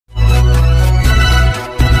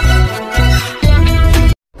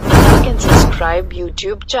Subscribe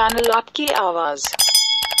YouTube channel आपकी आवाज।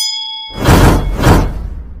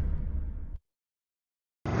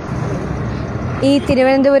 ഈ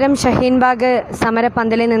തിരുവനന്തപുരം ഷഹീൻ ബാഗ്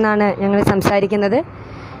സമരപന്തലിൽ നിന്നാണ് ഞങ്ങൾ സംസാരിക്കുന്നത്.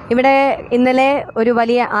 ഇവിടെ ഇന്നലെ ഒരു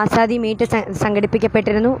വലിയ ആസാദി മീറ്റ്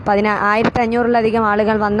സംഘടിപ്പിക്കപ്പെട്ടിരുന്നു. 1500-ലധികം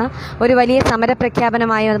ആളുകൾ വന്ന ഒരു വലിയ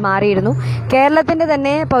സമരപ്രഖ്യാപനമായി അത് മാറിയിരുന്നു. കേരളത്തിൻ്റെ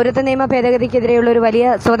തന്നെ പൗരത്വ നിയമ ഭേദഗതിക്കെതിരെയുള്ള ഒരു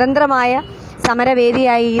വലിയ സ്വതന്ത്രമായ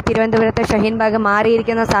സമരവേദിയായി ഈ തിരുവനന്തപുരത്തെ ഷഹീൻ ബാഗ്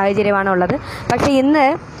മാറിയിരിക്കുന്ന സാഹചര്യമാണുള്ളത്. പക്ഷേ ഇന്ന്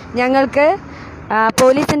ഞങ്ങൾക്ക്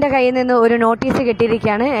പോലീസിൻ്റെ കയ്യിൽ നിന്ന് ഒരു നോട്ടീസ്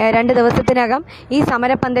കിട്ടിയിരിക്കുകയാണ്. 2 ദിവസത്തിനകം ഈ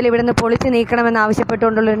സമരപന്തൽ ഇവിടുന്ന് പൊളിച്ചു നീക്കണമെന്ന്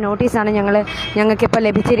ആവശ്യപ്പെട്ടുകൊണ്ടുള്ളൊരു നോട്ടീസാണ് ഞങ്ങൾക്കിപ്പോൾ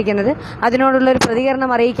ലഭിച്ചിരിക്കുന്നത്. അതിനോടുള്ളൊരു പ്രതികരണം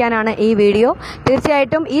അറിയിക്കാനാണ് ഈ വീഡിയോ.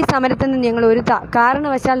 തീർച്ചയായിട്ടും ഈ സമരത്തിൽ നിന്ന് ഞങ്ങൾ ഒരു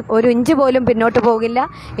കാരണവശാൽ ഒരു ഇഞ്ച് പോലും പിന്നോട്ട് പോകില്ല.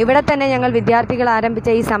 ഇവിടെ തന്നെ ഞങ്ങൾ വിദ്യാർത്ഥികൾ ആരംഭിച്ച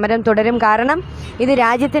ഈ സമരം തുടരും. കാരണം ഇത്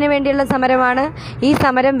രാജ്യത്തിന് വേണ്ടിയുള്ള സമരമാണ്. ഈ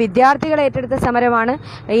സമരം വിദ്യാർത്ഥികൾ ഏറ്റെടുത്ത സമരമാണ്.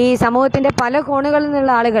 ഈ സമൂഹത്തിൻ്റെ പല കോണുകളിൽ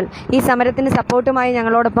നിന്നുള്ള ആളുകൾ ഈ സമരത്തിന് സപ്പോർട്ടുമായി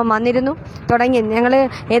ഞങ്ങളോടൊപ്പം വന്നിരുന്നു. ഞങ്ങൾ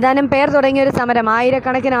ഏതാനും പേർ തുടങ്ങിയ ഒരു സമരം,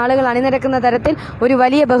 ആയിരക്കണക്കിന് ആളുകൾ അണിനിരക്കുന്ന തരത്തിൽ ഒരു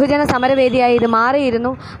വലിയ ബഹുജന സമരവേദിയായി ഇത്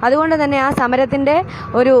മാറിയിരുന്നു. അതുകൊണ്ട് തന്നെ ആ സമരത്തിൻ്റെ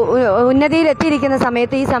ഒരു ഉന്നതിയിലെത്തിയിരിക്കുന്ന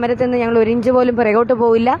സമയത്ത് ഈ സമരത്തിൽ നിന്ന് ഞങ്ങൾ ഒരു ഇഞ്ച് പോലും പുറകോട്ട്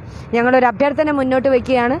പോവില്ല. ഞങ്ങളൊരു അഭ്യർത്ഥന മുന്നോട്ട്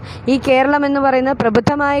വയ്ക്കുകയാണ്. ഈ കേരളം എന്ന് പറയുന്ന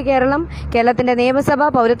പ്രബുദ്ധമായ കേരളത്തിൻ്റെ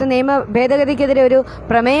നിയമസഭ പൗരത്വ നിയമ ഭേദഗതിക്കെതിരെ ഒരു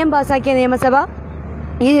പ്രമേയം പാസാക്കിയ നിയമസഭ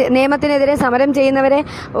ഈ നിയമത്തിനെതിരെ സമരം ചെയ്യുന്നവരെ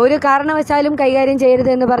ഒരു കാരണവശാലും കൈകാര്യം ചെയ്യരുത്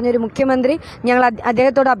എന്ന് പറഞ്ഞൊരു മുഖ്യമന്ത്രി, ഞങ്ങൾ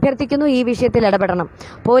അദ്ദേഹത്തോട് അഭ്യർത്ഥിക്കുന്നു, ഈ വിഷയത്തിൽ ഇടപെടണം.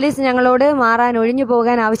 പോലീസ് ഞങ്ങളോട് മാറാൻ ഒഴിഞ്ഞു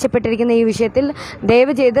പോകാൻ ആവശ്യപ്പെട്ടിരിക്കുന്ന ഈ വിഷയത്തിൽ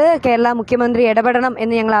ദയവ് ചെയ്ത് കേരള മുഖ്യമന്ത്രി ഇടപെടണം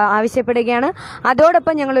എന്ന് ഞങ്ങൾ ആവശ്യപ്പെടുകയാണ്.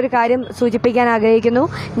 അതോടൊപ്പം ഞങ്ങളൊരു കാര്യം സൂചിപ്പിക്കാൻ ആഗ്രഹിക്കുന്നു.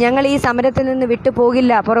 ഞങ്ങൾ ഈ സമരത്തിൽ നിന്ന്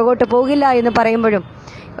പുറകോട്ട് പോകില്ല എന്ന് പറയുമ്പോഴും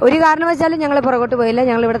ഒരു കാരണവശാലും ഞങ്ങൾ പുറകോട്ട് പോയില്ല.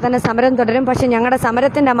 ഞങ്ങൾ ഇവിടെ തന്നെ സമരം തുടരും. പക്ഷേ ഞങ്ങളുടെ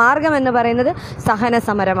സമരത്തിൻ്റെ മാർഗം എന്ന് പറയുന്നത് സഹന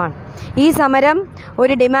സമരമാണ്. ഈ സമരം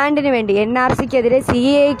ഒരു ഡിമാൻഡിന് വേണ്ടി NRCക്കെതിരെ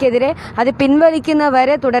CAAക്കെതിരെ അത്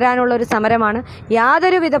പിൻവലിക്കുന്നവരെ തുടരാനുള്ള ഒരു സമരമാണ്.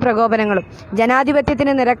 യാതൊരുവിധ പ്രകോപനങ്ങളും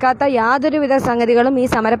ജനാധിപത്യത്തിന് നിരക്കാത്ത യാതൊരുവിധ സംഗതികളും ഈ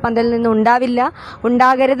സമരപന്തലിൽ നിന്ന്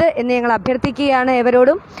ഉണ്ടാകരുത് എന്ന് ഞങ്ങൾ അഭ്യർത്ഥിക്കുകയാണ്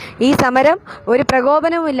ഏവരോടും. ഈ സമരം ഒരു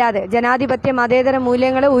പ്രകോപനവുമില്ലാതെ ജനാധിപത്യ മതേതര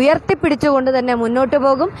മൂല്യങ്ങളെ ഉയർത്തിപ്പിടിച്ചുകൊണ്ട് തന്നെ മുന്നോട്ട്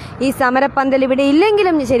പോകും. ഈ സമരപന്തൽ ഇവിടെ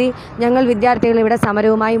ഇല്ലെങ്കിലും ശരി, ഞങ്ങൾ വിദ്യാർത്ഥികൾ ഇവിടെ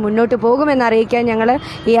സമരവുമായി മുന്നോട്ട് പോകുമെന്ന് അറിയിക്കാൻ ഞങ്ങൾ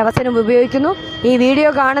ഈ അവസരം ഉപയോഗിക്കുന്നു. ഈ വീഡിയോ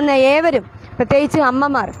കാണുന്ന ഏവരും, പ്രത്യേകിച്ച്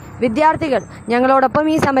അമ്മമാർ, വിദ്യാർത്ഥികൾ, ഞങ്ങളോടൊപ്പം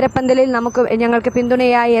ഈ സമരപന്തലിൽ ഞങ്ങൾക്ക്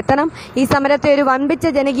പിന്തുണയായി എത്തണം. ഈ സമരത്തെ ഒരു വൻപിച്ച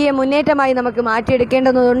ജനകീയ മുന്നേറ്റമായി നമുക്ക്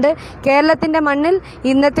മാറ്റിയെടുക്കേണ്ടതുണ്ട്. കേരളത്തിൻ്റെ മണ്ണിൽ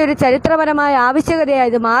ഇന്നത്തെ ഒരു ചരിത്രപരമായ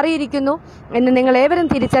ആവശ്യകതയായി ഇത് മാറിയിരിക്കുന്നു എന്ന് നിങ്ങൾ ഏവരും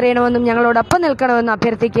തിരിച്ചറിയണമെന്നും ഞങ്ങളോടൊപ്പം നിൽക്കണമെന്നും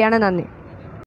അഭ്യർത്ഥിക്കുകയാണ്. നന്ദി.